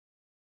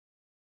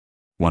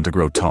Want to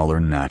grow taller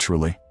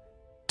naturally?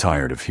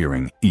 Tired of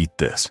hearing, eat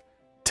this,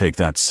 take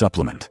that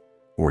supplement,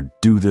 or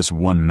do this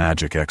one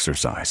magic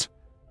exercise?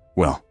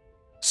 Well,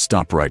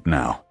 stop right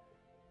now,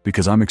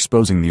 because I'm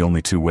exposing the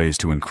only 2 ways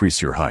to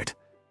increase your height,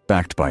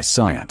 backed by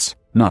science,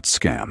 not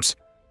scams.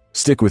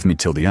 Stick with me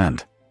till the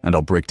end, and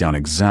I'll break down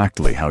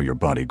exactly how your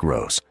body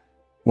grows,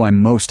 why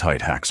most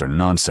height hacks are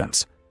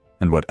nonsense,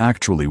 and what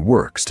actually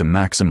works to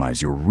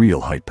maximize your real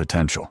height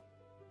potential.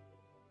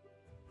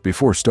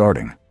 Before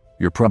starting,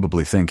 you're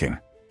probably thinking,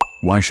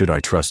 why should I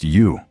trust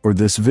you or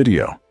this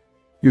video?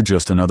 You're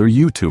just another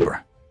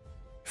YouTuber.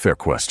 Fair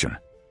question.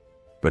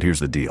 But here's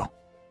the deal.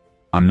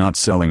 I'm not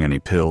selling any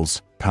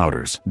pills,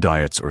 powders,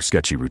 diets, or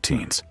sketchy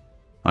routines.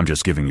 I'm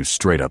just giving you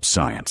straight-up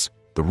science,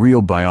 the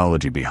real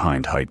biology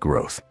behind height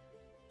growth.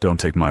 Don't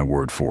take my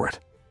word for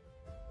it.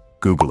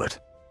 Google it.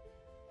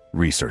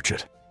 Research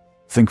it.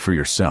 Think for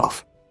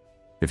yourself.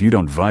 If you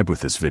don't vibe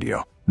with this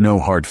video, no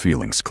hard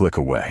feelings, click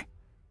away.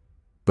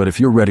 But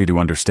if you're ready to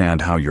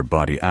understand how your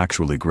body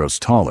actually grows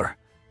taller,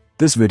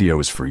 this video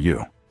is for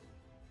you.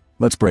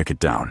 Let's break it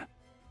down.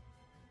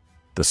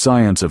 The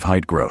science of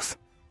height growth.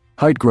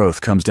 Height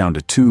growth comes down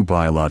to 2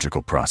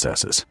 biological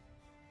processes.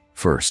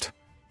 First,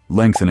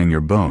 lengthening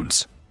your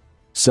bones.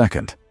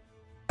 Second,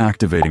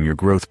 activating your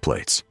growth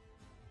plates.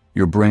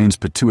 Your brain's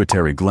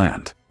pituitary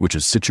gland, which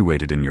is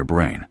situated in your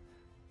brain,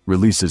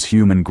 releases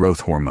human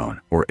growth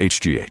hormone, or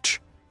HGH,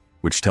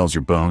 which tells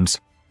your bones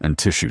and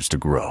tissues to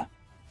grow.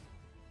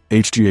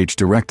 HGH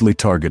directly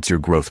targets your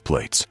growth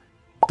plates,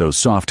 those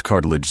soft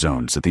cartilage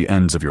zones at the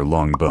ends of your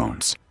long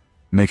bones,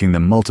 making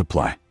them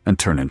multiply and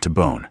turn into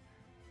bone,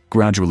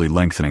 gradually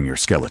lengthening your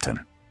skeleton.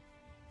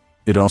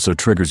 It also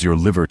triggers your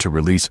liver to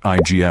release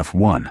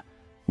IGF-1,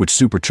 which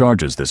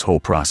supercharges this whole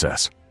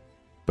process.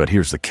 But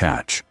here's the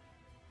catch.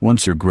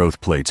 Once your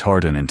growth plates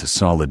harden into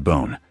solid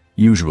bone,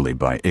 usually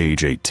by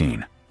age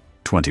 18,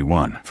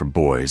 21 for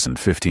boys and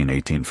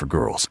 15-18 for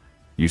girls,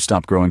 you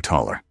stop growing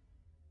taller.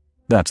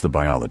 That's the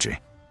biology.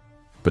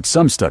 But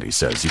some study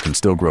says you can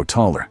still grow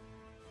taller.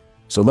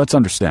 So let's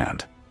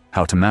understand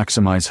how to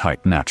maximize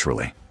height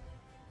naturally.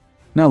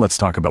 Now let's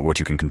talk about what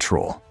you can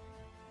control.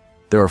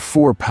 There are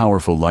 4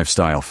 powerful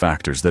lifestyle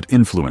factors that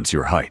influence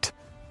your height: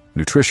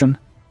 nutrition,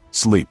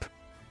 sleep,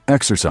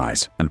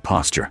 exercise, and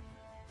posture.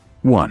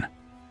 1.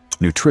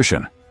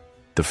 Nutrition,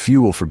 the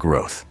fuel for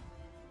growth.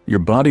 Your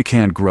body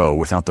can't grow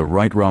without the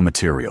right raw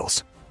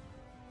materials.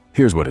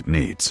 Here's what it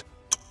needs: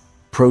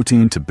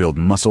 protein to build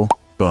muscle,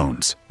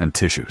 bones, and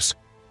tissues.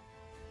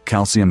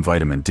 Calcium,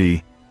 vitamin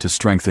D to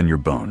strengthen your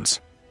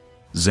bones.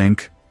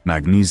 Zinc,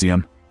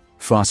 magnesium,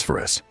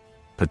 phosphorus,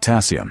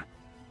 potassium,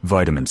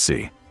 vitamin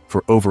C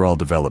for overall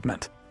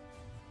development.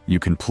 You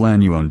can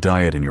plan your own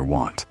diet in your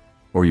want,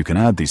 or you can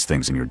add these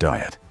things in your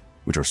diet,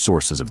 which are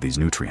sources of these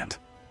nutrients.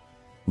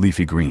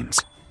 Leafy greens,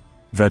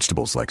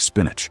 vegetables like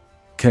spinach,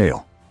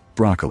 kale,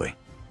 broccoli,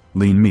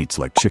 lean meats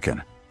like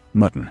chicken,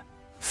 mutton,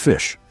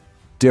 fish,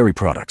 dairy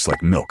products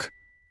like milk,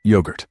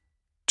 yogurt,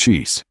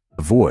 cheese.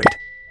 Avoid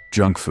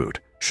junk food,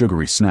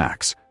 sugary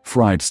snacks,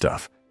 fried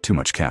stuff, too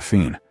much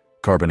caffeine,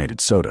 carbonated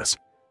sodas.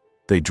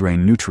 They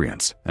drain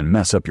nutrients and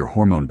mess up your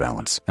hormone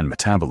balance and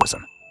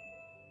metabolism.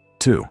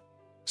 2.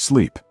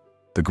 Sleep,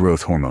 the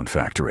growth hormone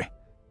factory.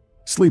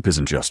 Sleep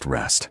isn't just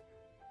rest.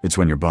 It's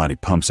when your body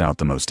pumps out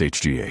the most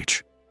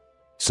HGH.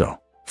 So,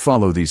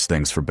 follow these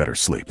things for better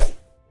sleep.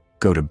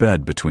 Go to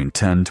bed between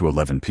 10 to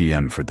 11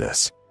 p.m. for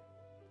this.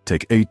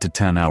 Take 8 to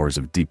 10 hours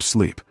of deep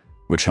sleep,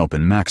 which help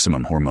in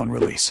maximum hormone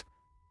release.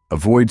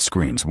 Avoid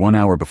screens 1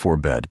 hour before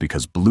bed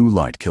because blue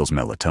light kills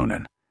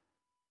melatonin.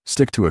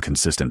 Stick to a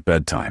consistent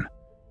bedtime.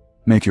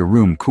 Make your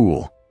room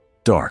cool,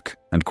 dark,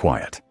 and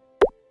quiet.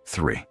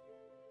 3.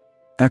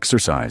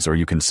 Exercise, or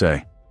you can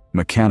say,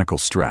 mechanical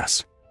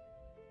stress,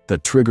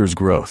 that triggers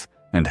growth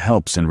and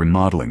helps in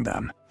remodeling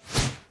them.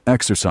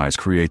 Exercise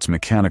creates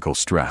mechanical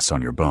stress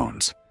on your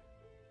bones.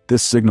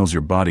 This signals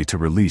your body to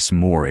release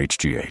more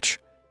HGH.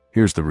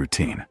 Here's the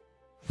routine.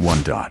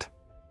 1.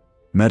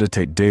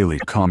 Meditate daily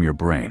to calm your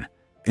brain,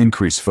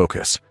 increase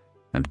focus,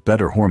 and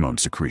better hormone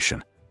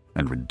secretion,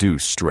 and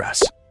reduce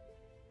stress.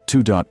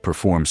 2.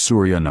 Perform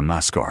Surya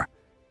Namaskar,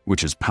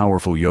 which is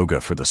powerful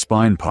yoga for the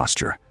spine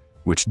posture,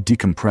 which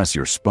decompress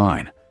your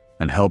spine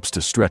and helps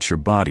to stretch your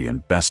body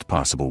in best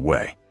possible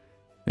way.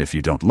 If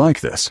you don't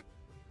like this,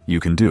 you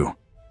can do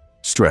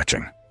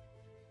stretching,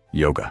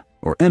 yoga,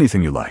 or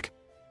anything you like,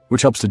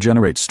 which helps to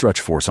generate stretch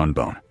force on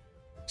bone.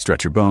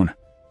 Stretch your bone,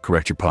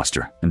 correct your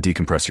posture, and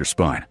decompress your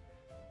spine.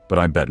 But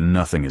I bet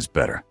nothing is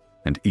better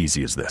and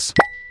easy as this.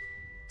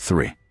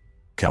 3.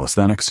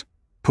 Calisthenics,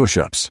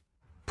 push-ups,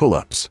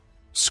 pull-ups,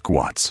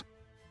 squats.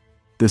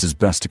 This is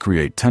best to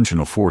create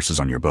tensional forces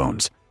on your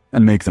bones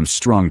and make them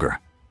stronger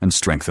and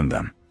strengthen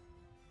them.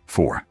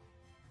 4.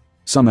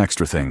 Some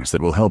extra things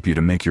that will help you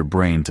to make your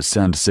brain to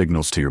send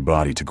signals to your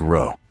body to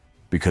grow,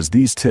 because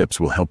these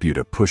tips will help you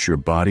to push your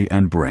body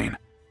and brain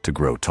to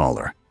grow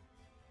taller.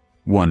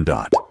 1.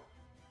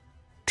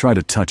 Try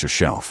to touch a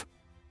shelf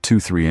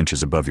 2-3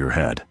 inches above your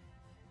head.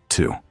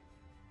 2.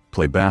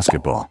 Play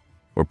basketball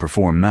or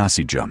perform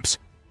Massey jumps,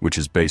 which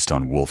is based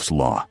on Wolff's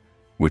Law,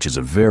 which is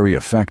a very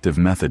effective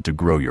method to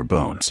grow your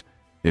bones.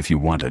 If you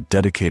want a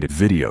dedicated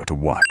video to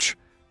watch,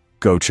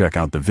 go check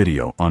out the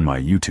video on my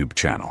YouTube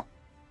channel.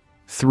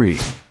 3.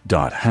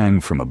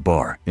 Hang from a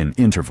bar in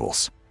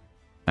intervals.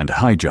 And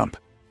high jump,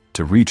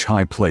 to reach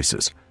high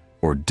places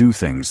or do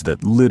things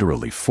that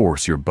literally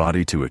force your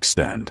body to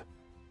extend.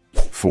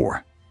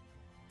 4.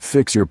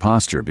 Fix your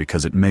posture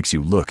because it makes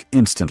you look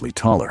instantly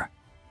taller.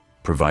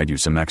 Provide you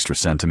some extra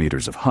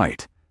centimeters of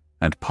height,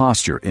 and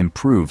posture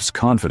improves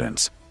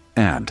confidence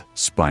and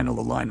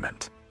spinal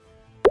alignment.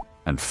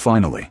 And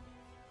finally,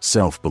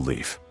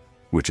 self-belief,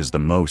 which is the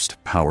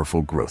most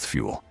powerful growth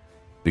fuel.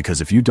 Because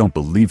if you don't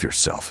believe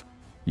yourself,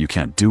 you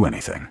can't do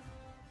anything.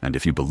 And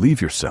if you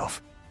believe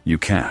yourself, you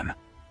can.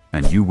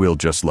 And you will,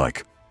 just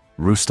like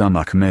Rustam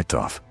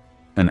Akhmetov,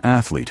 an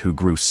athlete who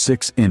grew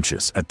 6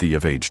 inches at the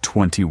age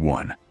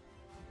 21,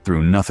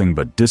 through nothing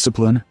but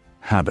discipline,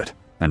 habit,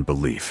 and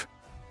belief.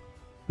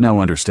 Now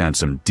understand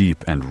some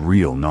deep and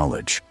real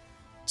knowledge.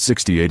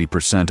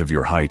 60–80% of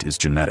your height is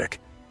genetic,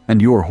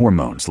 and your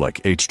hormones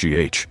like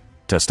HGH,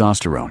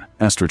 testosterone,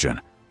 estrogen,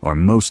 are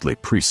mostly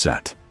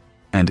preset,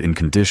 and in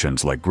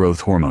conditions like growth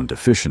hormone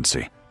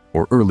deficiency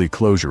or early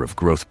closure of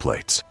growth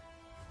plates,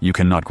 you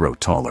cannot grow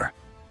taller.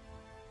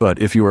 But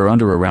if you are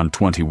under around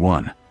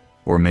 21,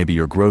 or maybe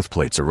your growth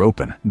plates are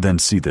open, then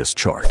see this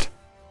chart,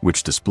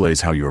 which displays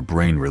how your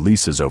brain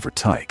releases over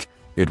time.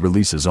 It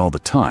releases all the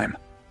time,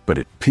 but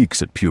it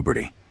peaks at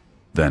puberty,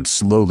 then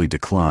slowly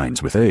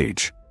declines with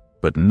age,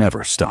 but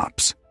never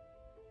stops.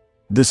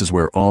 This is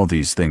where all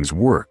these things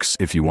works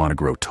if you want to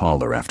grow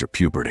taller after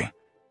puberty.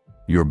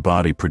 Your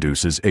body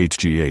produces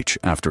HGH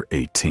after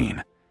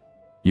 18.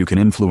 You can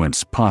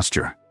influence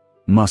posture,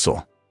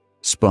 muscle,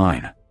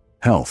 spine,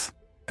 health,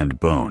 and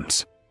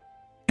bones.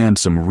 And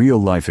some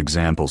real-life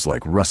examples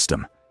like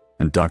Rustam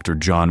and Dr.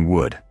 John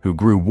Wood, who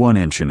grew 1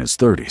 inch in his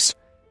 30s.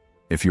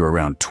 If you're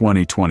around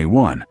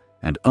 20–21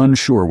 and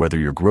unsure whether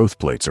your growth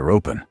plates are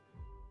open,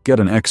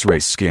 get an X-ray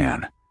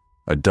scan.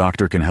 A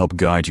doctor can help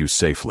guide you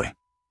safely.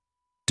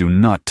 Do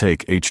not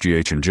take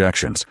HGH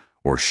injections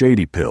or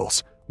shady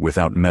pills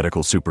without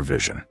medical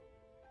supervision.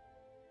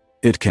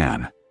 It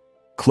can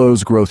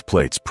close growth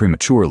plates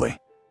prematurely,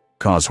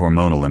 cause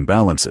hormonal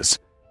imbalances,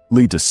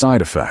 lead to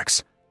side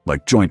effects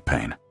like joint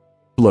pain,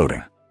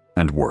 bloating,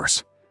 and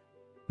worse.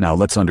 Now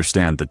let's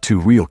understand the 2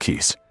 real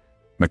keys: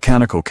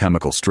 mechanical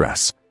chemical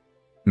stress.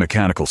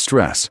 Mechanical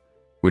stress,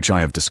 which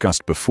I have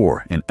discussed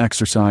before in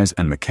exercise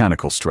and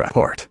mechanical stress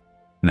part.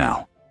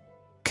 Now,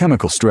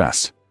 chemical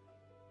stress.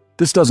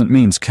 This doesn't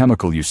mean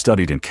chemical you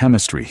studied in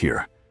chemistry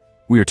here.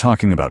 We are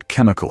talking about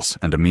chemicals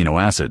and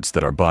amino acids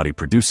that our body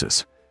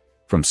produces,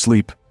 from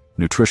sleep,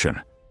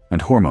 nutrition,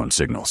 and hormone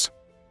signals.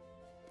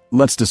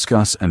 Let's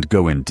discuss and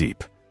go in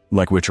deep,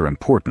 like which are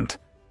important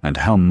and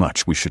how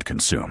much we should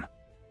consume.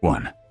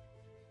 1.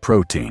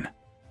 Protein.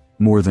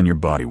 More than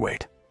your body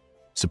weight.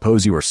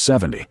 Suppose you are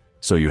 70,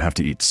 so you have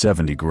to eat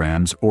 70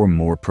 grams or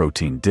more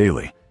protein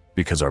daily,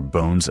 because our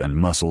bones and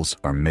muscles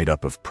are made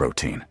up of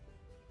protein.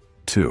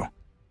 2.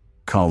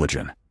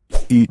 Collagen.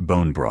 Eat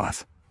bone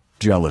broth,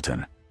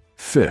 gelatin,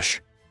 fish,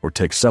 or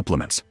take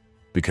supplements,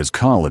 because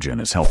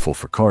collagen is helpful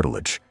for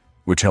cartilage,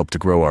 which help to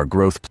grow our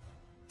growth.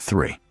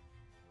 3.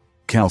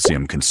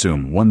 Calcium.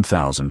 Consume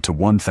 1,000 to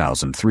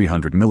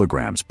 1,300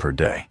 milligrams per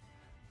day.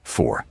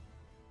 4.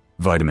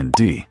 Vitamin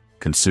D.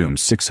 Consume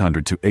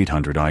 600 to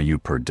 800 IU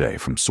per day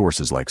from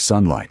sources like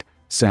sunlight,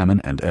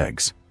 salmon, and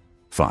eggs.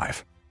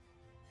 5.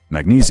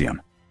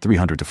 Magnesium.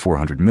 300 to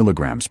 400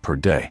 milligrams per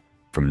day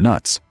from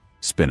nuts,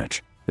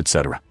 spinach,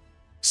 etc.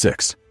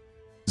 6.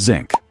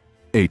 Zinc.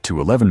 8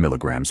 to 11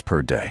 milligrams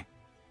per day.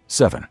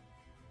 7.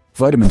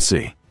 Vitamin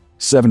C.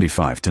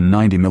 75 to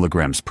 90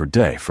 milligrams per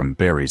day from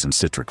berries and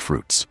citric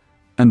fruits.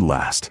 And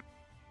last,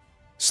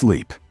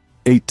 sleep.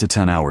 8 to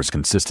 10 hours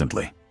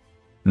consistently.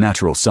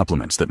 Natural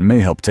supplements that may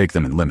help take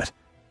them in limit,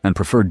 and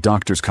preferred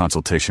doctor's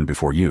consultation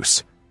before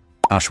use.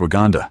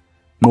 Ashwagandha,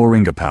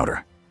 moringa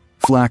powder,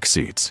 flax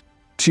seeds,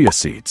 chia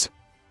seeds,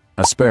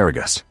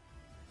 asparagus,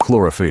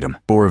 chlorophytum,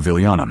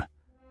 borovilianum,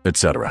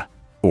 etc.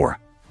 Or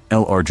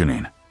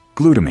L-Arginine,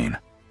 glutamine,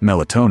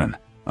 melatonin,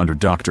 under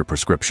doctor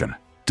prescription.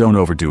 Don't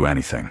overdo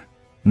anything.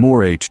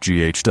 More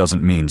HGH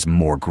doesn't mean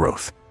more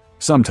growth.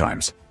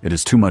 Sometimes it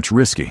is too much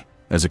risky,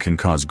 as it can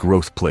cause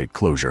growth plate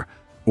closure,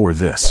 or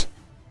this.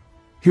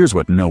 Here's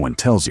what no one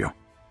tells you.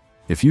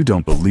 If you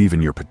don't believe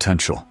in your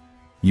potential,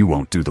 you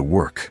won't do the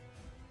work.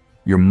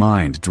 Your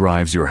mind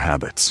drives your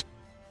habits.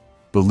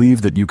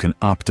 Believe that you can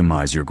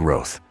optimize your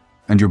growth,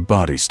 and your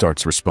body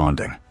starts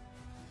responding.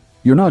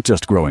 You're not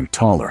just growing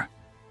taller.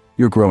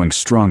 You're growing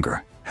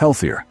stronger,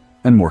 healthier,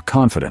 and more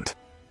confident.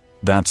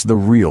 That's the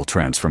real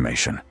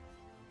transformation.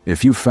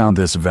 If you found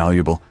this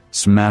valuable,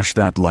 smash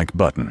that like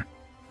button.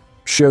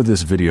 Share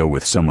this video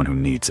with someone who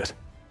needs it,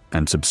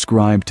 and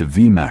subscribe to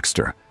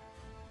Vmaxxter